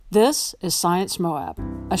This is Science Moab,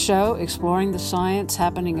 a show exploring the science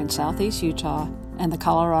happening in Southeast Utah and the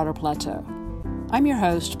Colorado Plateau. I'm your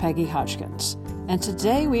host, Peggy Hodgkins, and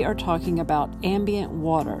today we are talking about ambient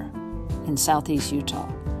water in Southeast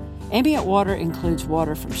Utah. Ambient water includes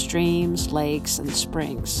water from streams, lakes, and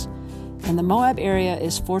springs, and the Moab area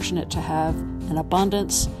is fortunate to have an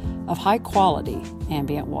abundance of high-quality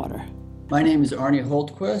ambient water. My name is Arnie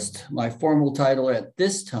Holtquist. My formal title at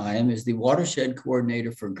this time is the Watershed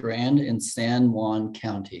Coordinator for Grand and San Juan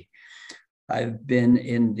County. I've been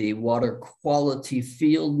in the water quality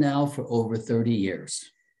field now for over 30 years.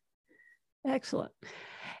 Excellent.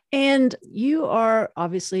 And you are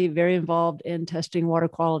obviously very involved in testing water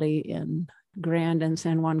quality in Grand and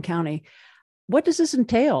San Juan County. What does this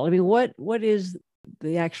entail? I mean, what is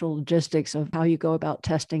the actual logistics of how you go about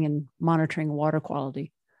testing and monitoring water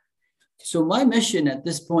quality? So my mission at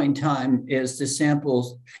this point in time is to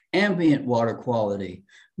sample ambient water quality,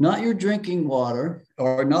 not your drinking water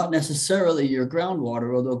or not necessarily your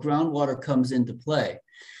groundwater, although groundwater comes into play.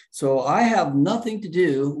 So I have nothing to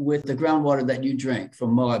do with the groundwater that you drink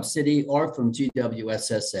from Moab City or from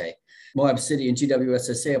GWSSA. Moab City and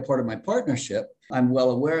GWSSA are part of my partnership. I'm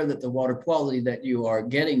well aware that the water quality that you are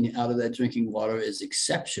getting out of that drinking water is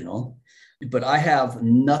exceptional, but I have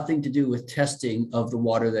nothing to do with testing of the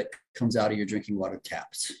water that comes out of your drinking water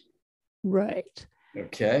taps. Right.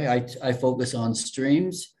 Okay. I focus on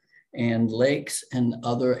streams and lakes and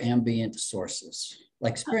other ambient sources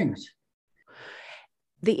like springs.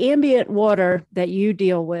 The ambient water that you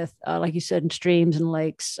deal with, like you said, in streams and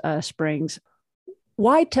lakes, springs,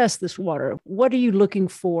 why test this water? What are you looking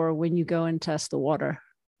for when you go and test the water?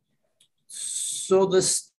 So the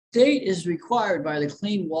state is required by the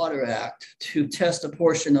Clean Water Act to test a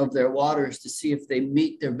portion of their waters to see if they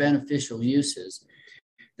meet their beneficial uses.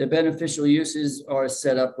 The beneficial uses are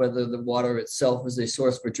set up whether the water itself is a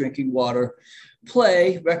source for drinking water,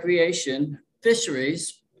 play, recreation,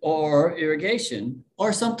 fisheries, or irrigation,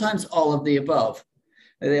 or sometimes all of the above.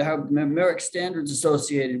 They have numeric standards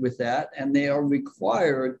associated with that, and they are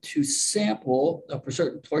required to sample a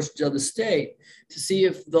certain portions of the state to see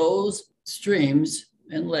if those streams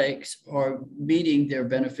and lakes are meeting their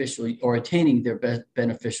beneficial or attaining their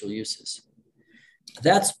beneficial uses.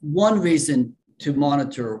 That's one reason to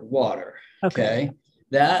monitor water. Okay.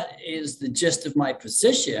 That is the gist of my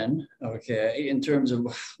position, okay, in terms of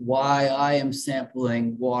why I am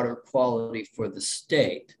sampling water quality for the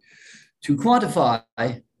state to quantify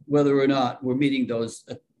whether or not we're meeting those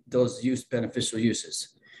beneficial uses,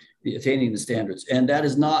 attaining the standards. And that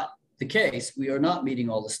is not the case. We are not meeting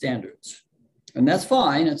all the standards. And that's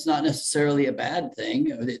fine. It's not necessarily a bad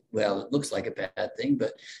thing. Well, it looks like a bad thing,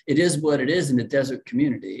 but it is what it is in the desert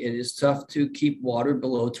community. It is tough to keep water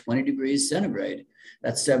below 20 degrees centigrade.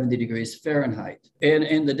 That's 70 degrees Fahrenheit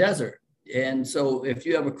in the desert. And so if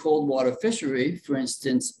you have a cold water fishery, for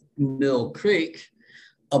instance, Mill Creek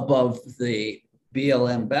above the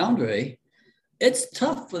BLM boundary, it's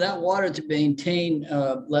tough for that water to maintain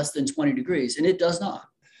less than 20 degrees, and it does not.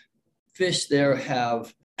 Fish there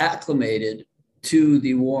have acclimated to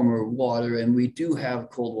the warmer water, and we do have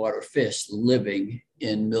cold water fish living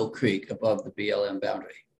in Mill Creek above the BLM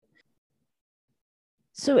boundary.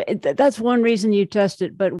 So that's one reason you test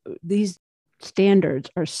it, but these standards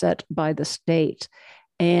are set by the state.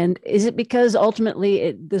 And is it because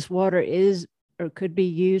ultimately this water is or could be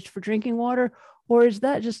used for drinking water, or is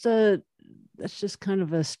that that's just kind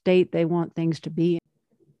of a state they want things to be in?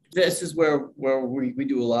 This is where we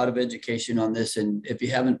do a lot of education on this. And if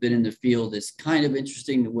you haven't been in the field, it's kind of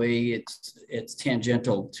interesting the way it's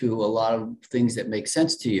tangential to a lot of things that make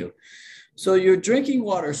sense to you. So your drinking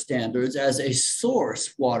water standards as a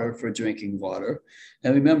source water for drinking water,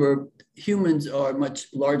 and remember, humans are much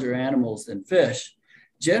larger animals than fish,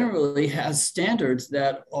 generally has standards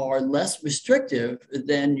that are less restrictive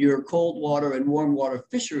than your cold water and warm water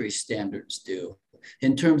fishery standards do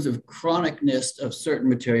in terms of chronicness of certain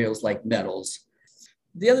materials like metals.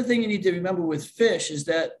 The other thing you need to remember with fish is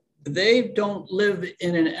that they don't live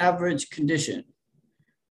in an average condition.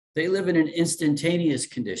 They live in an instantaneous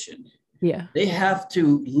condition. Yeah. They have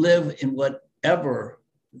to live in whatever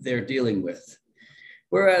they're dealing with.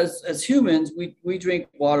 Whereas as humans, we drink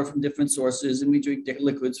water from different sources and we drink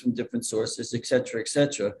liquids from different sources, et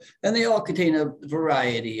cetera, and they all contain a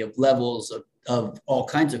variety of levels of all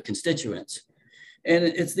kinds of constituents. And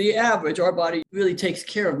it's the average. Our body really takes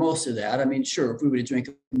care of most of that. I mean, sure, if we were to drink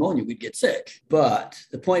ammonia, we'd get sick. But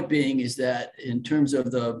the point being is that in terms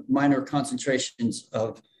of the minor concentrations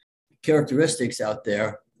of characteristics out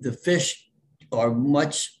there, the fish are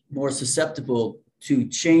much more susceptible to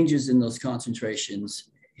changes in those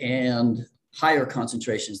concentrations and higher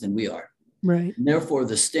concentrations than we are. Right. And therefore,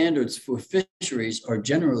 the standards for fisheries are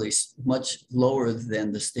generally much lower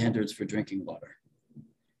than the standards for drinking water.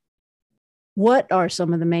 What are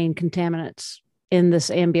some of the main contaminants in this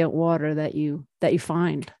ambient water that you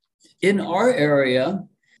find? In our area,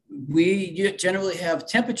 we generally have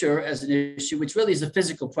temperature as an issue, which really is a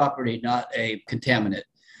physical property, not a contaminant.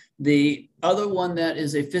 The other one that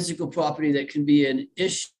is a physical property that can be an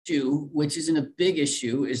issue, which isn't a big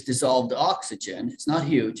issue, is dissolved oxygen. It's not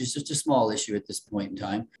huge, it's just a small issue at this point in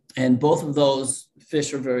time. And both of those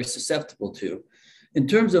fish are very susceptible to. In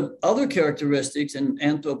terms of other characteristics and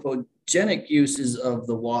anthropogenic uses of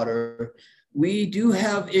the water, we do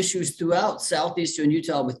have issues throughout southeastern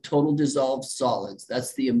Utah with total dissolved solids.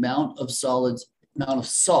 That's the amount of salt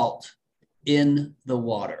in the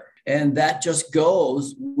water. And that just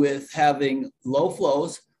goes with having low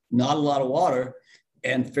flows, not a lot of water,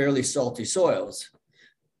 and fairly salty soils.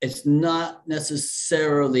 It's not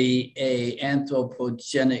necessarily an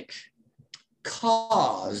anthropogenic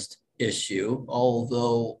caused issue,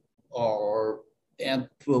 although our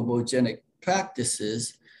anthropogenic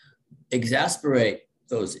practices exasperate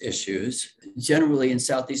those issues. Generally in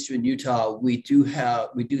southeastern Utah, we do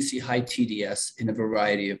see high TDS in a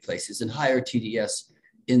variety of places, and higher TDS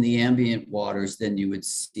in the ambient waters than you would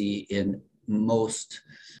see in most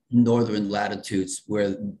northern latitudes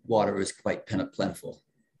where water is quite plentiful.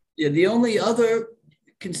 Yeah, the only other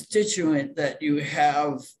constituent that you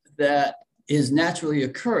have that is naturally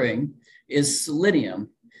occurring is selenium.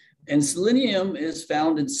 And selenium is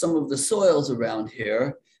found in some of the soils around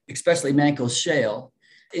here, especially Mancos Shale.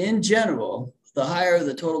 In general, the higher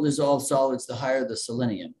the total dissolved solids, the higher the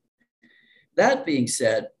selenium. That being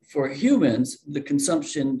said, for humans, the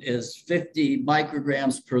consumption is 50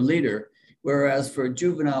 micrograms per liter, whereas for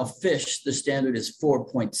juvenile fish, the standard is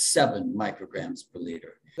 4.7 micrograms per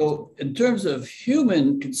liter. So in terms of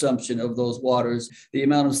human consumption of those waters, the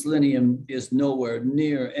amount of selenium is nowhere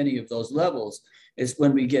near any of those levels. It's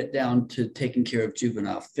when we get down to taking care of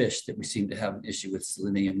juvenile fish that we seem to have an issue with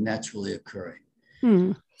selenium naturally occurring.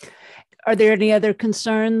 Are there any other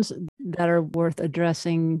concerns that are worth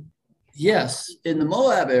addressing? Yes, in the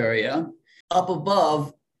Moab area, up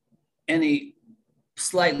above any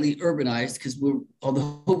slightly urbanized, because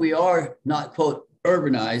although we are not, quote,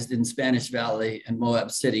 urbanized in Spanish Valley and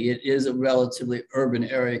Moab City, it is a relatively urban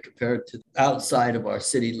area compared to outside of our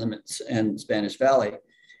city limits and Spanish Valley.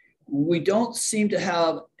 We don't seem to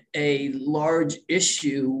have a large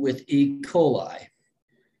issue with E. coli.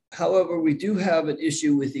 However, we do have an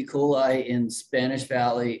issue with E. coli in Spanish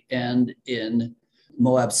Valley and in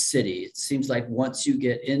Moab City. It seems like once you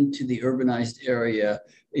get into the urbanized area,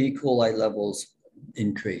 E. coli levels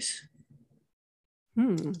increase.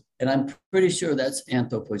 And I'm pretty sure that's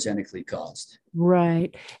anthropogenically caused.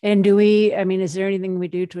 Right. And is there anything we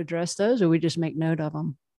do to address those, or we just make note of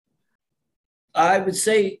them? I would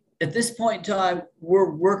say at this point in time,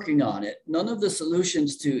 we're working on it. None of the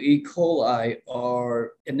solutions to E. coli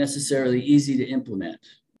are necessarily easy to implement.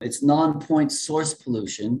 It's non-point source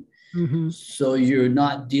pollution. So you're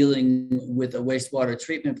not dealing with a wastewater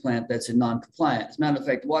treatment plant that's in non-compliant. As a matter of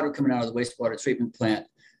fact, the water coming out of the wastewater treatment plant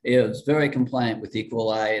is very compliant with E.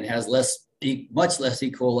 coli and has much less E.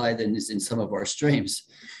 coli than is in some of our streams.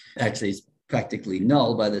 Actually, it's practically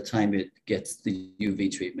null by the time it gets the UV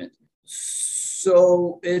treatment.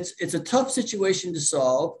 So it's a tough situation to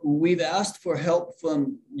solve. We've asked for help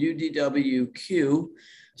from UDWQ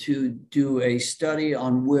to do a study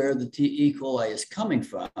on where the E. coli is coming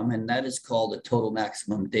from, and that is called a total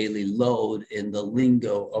maximum daily load in the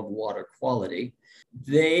lingo of water quality.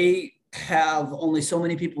 They have only so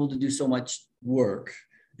many people to do so much work.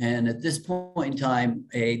 And at this point in time,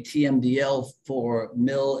 a TMDL for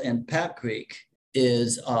Mill and Pat Creek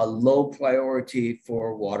is a low priority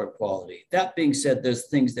for water quality. That being said, there's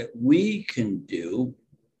things that we can do,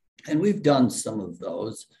 and we've done some of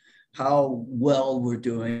those. How well we're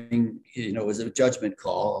doing, is a judgment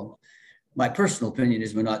call. My personal opinion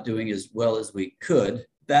is we're not doing as well as we could.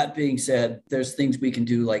 That being said, there's things we can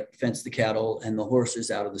do like fence the cattle and the horses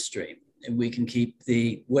out of the stream. And we can keep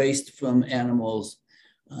the waste from animals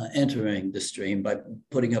entering the stream by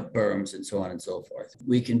putting up berms and so on and so forth.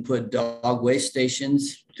 We can put dog waste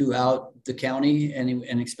stations throughout the county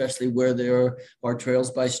and especially where there are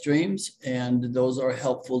trails by streams, and those are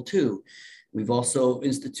helpful too. We've also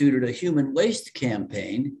instituted a human waste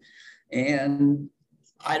campaign, and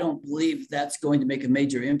I don't believe that's going to make a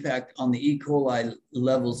major impact on the E. coli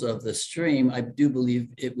levels of the stream. I do believe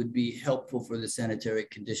it would be helpful for the sanitary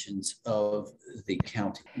conditions of the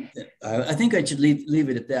county. I think I should leave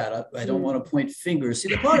it at that. I don't want to point fingers. See,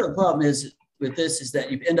 the part of the problem is with this is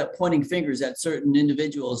that you end up pointing fingers at certain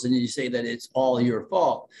individuals and you say that it's all your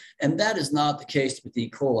fault. And that is not the case with E.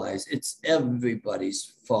 coli. It's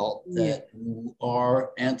everybody's fault that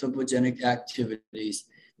our anthropogenic activities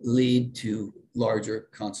lead to larger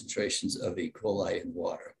concentrations of E. coli in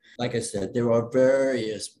water. Like I said, there are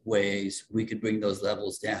various ways we could bring those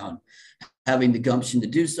levels down. Having the gumption to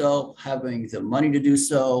do so, having the money to do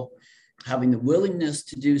so, having the willingness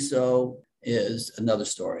to do so is another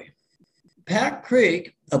story. Pack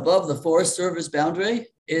Creek, above the Forest Service boundary,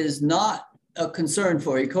 is not a concern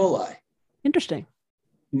for E. coli. Interesting.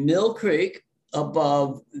 Mill Creek,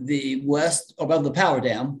 above the power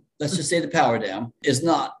dam, let's just say the power dam, is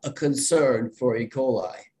not a concern for E.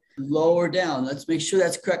 coli. Lower down, let's make sure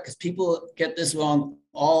that's correct, because people get this wrong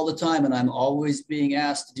all the time, and I'm always being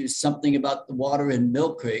asked to do something about the water in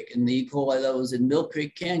Mill Creek and the E. coli levels in Mill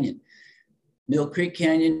Creek Canyon. Mill Creek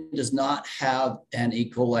Canyon does not have an E.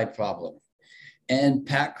 coli problem. And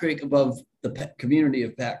Pack Creek, above the community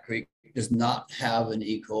of Pack Creek, does not have an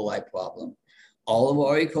E. coli problem. All of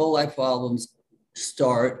our E. coli problems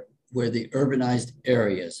start where the urbanized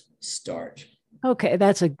areas start. Okay,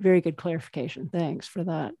 that's a very good clarification. Thanks for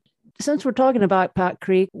that. Since we're talking about Pack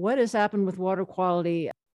Creek, what has happened with water quality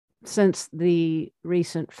since the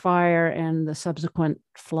recent fire and the subsequent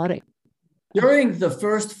flooding? During the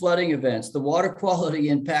first flooding events, the water quality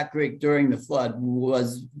in Pack Creek during the flood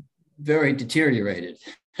was very deteriorated.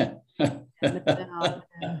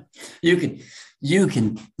 You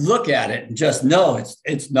can look at it and just know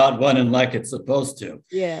it's not running like it's supposed to.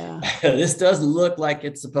 Yeah. This doesn't look like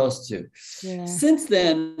it's supposed to. Yeah. Since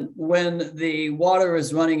then, when the water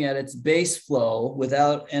is running at its base flow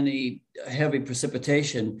without any heavy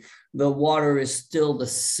precipitation, the water is still the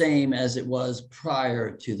same as it was prior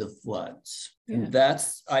to the floods. Yeah.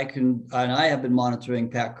 And I have been monitoring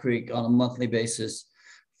Pack Creek on a monthly basis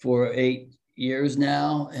for 8 years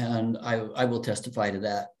now, and I will testify to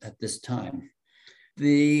that at this time.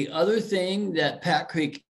 The other thing that Pack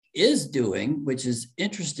Creek is doing, which is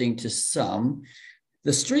interesting to some,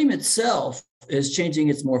 the stream itself is changing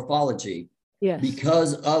its morphology. Yes.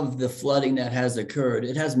 Because of the flooding that has occurred.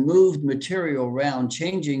 It has moved material around,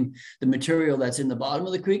 changing the material that's in the bottom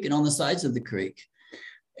of the creek and on the sides of the creek.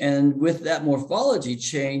 And with that morphology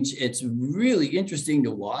change, it's really interesting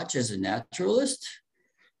to watch as a naturalist.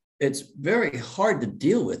 It's very hard to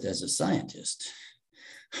deal with as a scientist.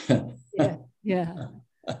 Yeah.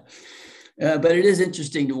 But it is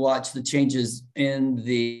interesting to watch the changes in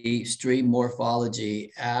the stream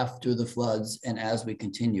morphology after the floods and as we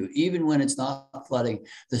continue. Even when it's not flooding,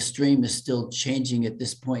 the stream is still changing at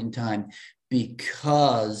this point in time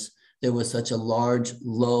because there was such a large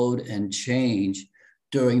load and change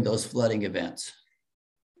during those flooding events.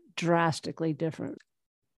 Drastically different.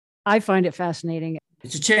 I find it fascinating.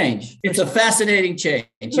 It's a change. It's a fascinating change,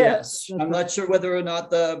 yes. I'm not sure whether or not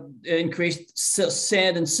the increased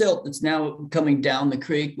sand and silt that's now coming down the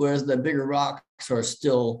creek, whereas the bigger rocks are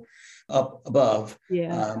still up above.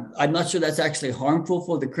 Yeah. I'm not sure that's actually harmful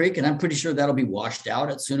for the creek, and I'm pretty sure that'll be washed out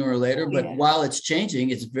at sooner or later. But while it's changing,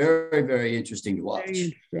 it's very, very interesting to watch. Very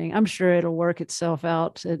interesting. I'm sure it'll work itself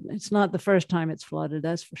out. It's not the first time it's flooded,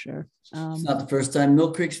 that's for sure. It's not the first time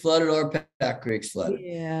Mill Creek's flooded or Pack Creek's flooded.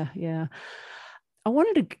 Yeah. I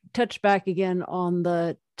wanted to touch back again on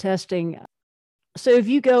the testing. So if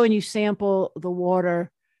you go and you sample the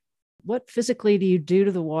water, what physically do you do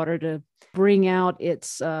to the water to bring out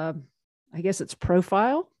its, its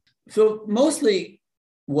profile? So mostly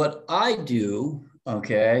what I do,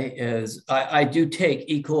 is I do take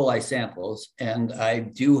E. coli samples, and I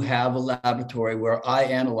do have a laboratory where I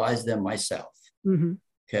analyze them myself. Mm-hmm.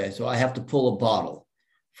 Okay, so I have to pull a bottle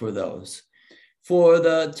for those. For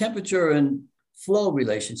the temperature and flow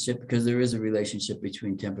relationship, because there is a relationship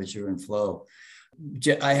between temperature and flow,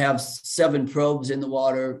 I have 7 probes in the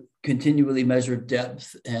water, continually measure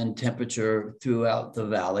depth and temperature throughout the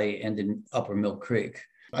valley and in Upper Mill Creek.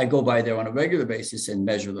 I go by there on a regular basis and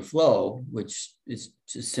measure the flow, which is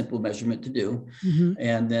just a simple measurement to do. Mm-hmm.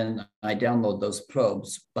 And then I download those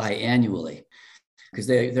probes biannually because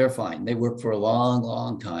they're fine. They work for a long,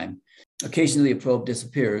 long time. Occasionally a probe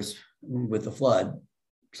disappears with the flood.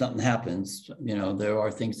 Something happens, there are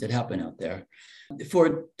things that happen out there.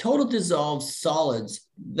 For total dissolved solids,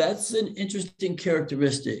 that's an interesting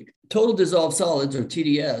characteristic. Total dissolved solids, or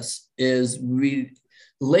TDS, is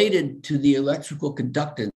related to the electrical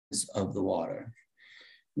conductance of the water.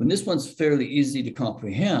 When this one's fairly easy to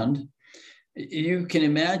comprehend, you can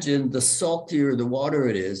imagine the saltier the water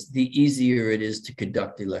it is, the easier it is to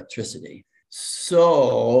conduct electricity.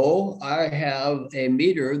 So I have a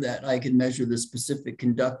meter that I can measure the specific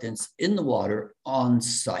conductance in the water on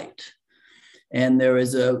site. And there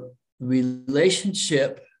is a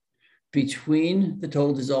relationship between the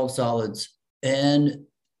total dissolved solids and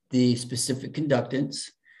the specific conductance.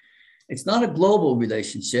 It's not a global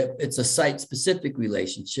relationship, it's a site-specific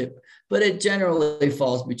relationship, but it generally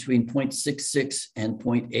falls between 0.66 and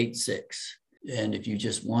 0.86. And if you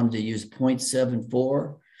just wanted to use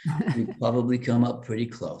 0.74, you'd probably come up pretty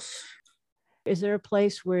close. Is there a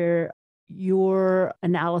place where your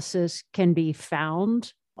analysis can be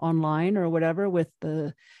found online or whatever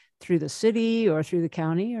through the city or through the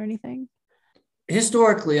county or anything?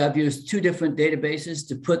 Historically, I've used two different databases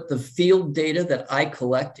to put the field data that I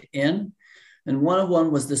collect in. And one of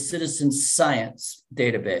them was the Citizen Science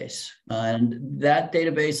database. And that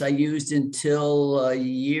database I used until a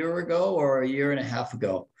year ago or a year and a half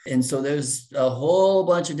ago. And so there's a whole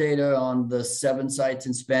bunch of data on the 7 sites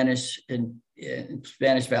in Spanish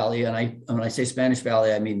Valley. And when I say Spanish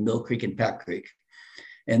Valley, I mean Mill Creek and Pack Creek.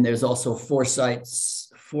 And there's also 4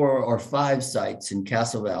 or 5 sites in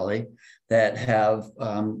Castle Valley that have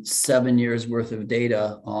 7 years worth of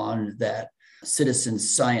data on that Citizen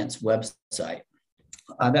Science website.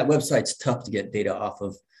 That website's tough to get data off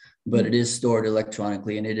of, but it is stored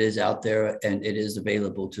electronically and it is out there and it is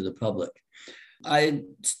available to the public. I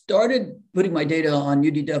started putting my data on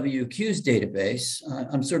UDWQ's database.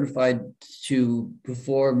 I'm certified to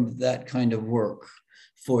perform that kind of work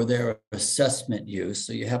for their assessment use.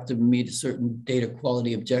 So you have to meet certain data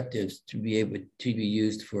quality objectives to be able to be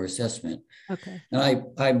used for assessment. Okay. And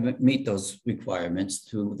I meet those requirements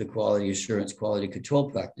through the quality assurance, quality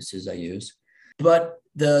control practices I use. But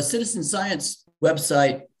the Citizen Science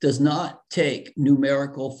website does not take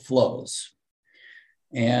numerical flows.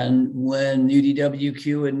 And when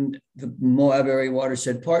UDWQ and the Moab Area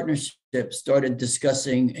Watershed Partnership started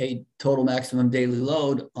discussing a total maximum daily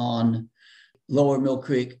load on Lower Mill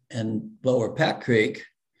Creek and Lower Pack Creek,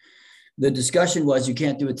 the discussion was you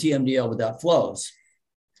can't do a TMDL without flows.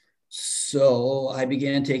 So I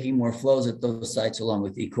began taking more flows at those sites along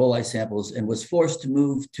with E. coli samples and was forced to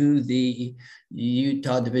move to the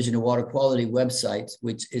Utah Division of Water Quality website,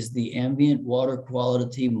 which is the Ambient Water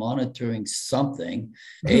Quality Monitoring something.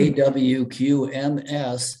 AWQMS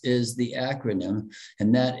is the acronym,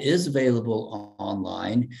 and that is available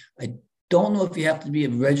online. I don't know if you have to be a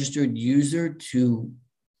registered user to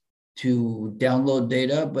download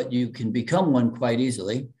data, but you can become one quite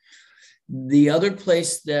easily. The other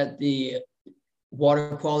place that the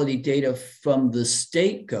water quality data from the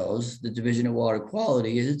state goes, the Division of Water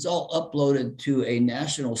Quality, is it's all uploaded to a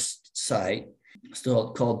national site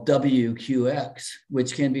still called WQX,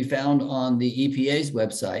 which can be found on the EPA's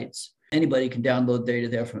websites. Anybody can download data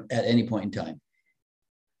there at any point in time.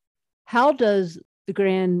 How does the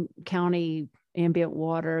Grand County ambient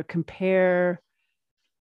water compare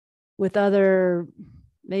with other,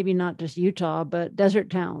 maybe not just Utah, but desert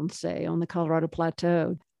towns, say, on the Colorado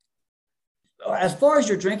Plateau? As far as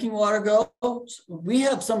your drinking water goes, we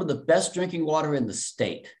have some of the best drinking water in the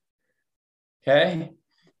state. Okay.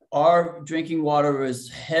 Our drinking water is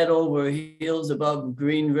head over heels above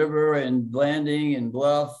Green River and Blanding and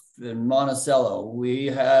Bluff and Monticello. We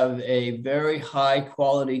have a very high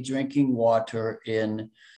quality drinking water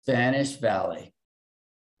in Spanish Valley,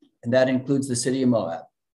 and that includes the city of Moab.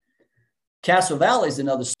 Castle Valley is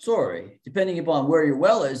another story. Depending upon where your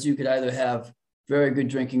well is, you could either have very good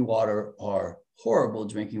drinking water or horrible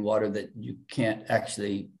drinking water that you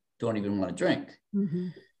don't even want to drink. Mm-hmm.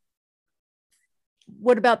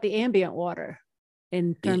 What about the ambient water?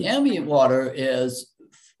 The ambient water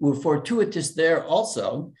we're fortuitous there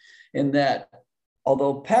also, in that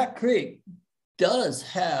although Pack Creek does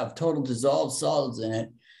have total dissolved solids in it,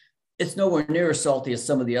 it's nowhere near as salty as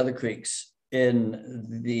some of the other creeks in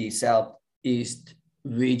the southeast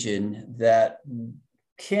region that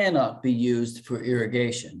cannot be used for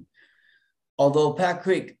irrigation. Although Pack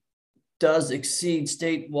Creek does exceed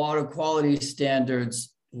state water quality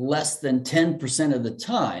standards less than 10% of the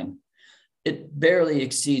time, it barely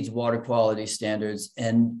exceeds water quality standards,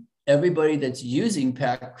 and everybody that's using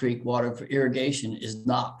Pack Creek water for irrigation is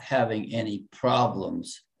not having any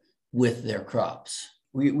problems with their crops.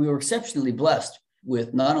 We were exceptionally blessed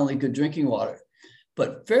with not only good drinking water,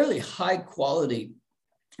 but fairly high quality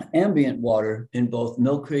ambient water in both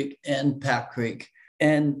Mill Creek and Pack Creek,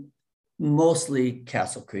 and mostly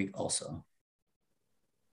Castle Creek also.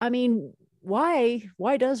 I mean, why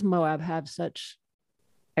does Moab have such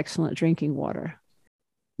excellent drinking water?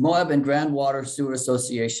 Moab and Grand Water Sewer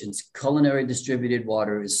Association's culinary distributed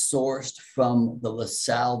water is sourced from the La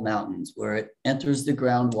Salle Mountains, where it enters the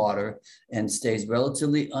groundwater and stays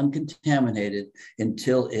relatively uncontaminated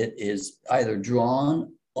until it is either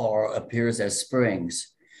drawn or appears as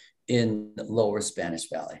springs in Lower Spanish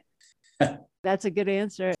Valley. That's a good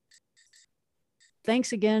answer.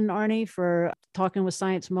 Thanks again, Arnie, for talking with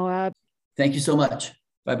Science Moab. Thank you so much.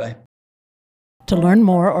 Bye-bye. To learn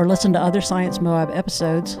more or listen to other Science Moab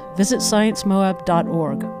episodes, visit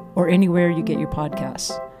sciencemoab.org or anywhere you get your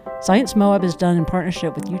podcasts. Science Moab is done in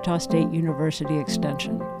partnership with Utah State University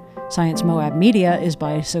Extension. Science Moab Media is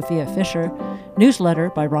by Sophia Fisher, newsletter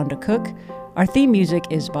by Rhonda Cook, our theme music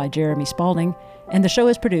is by Jeremy Spalding, and the show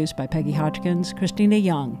is produced by Peggy Hodgkins, Christina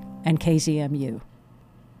Young, and KZMU.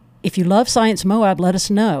 If you love Science Moab, let us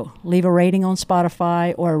know. Leave a rating on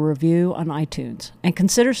Spotify or a review on iTunes. And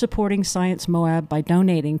consider supporting Science Moab by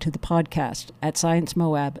donating to the podcast at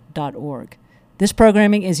sciencemoab.org. This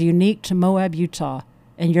programming is unique to Moab, Utah,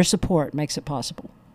 and your support makes it possible.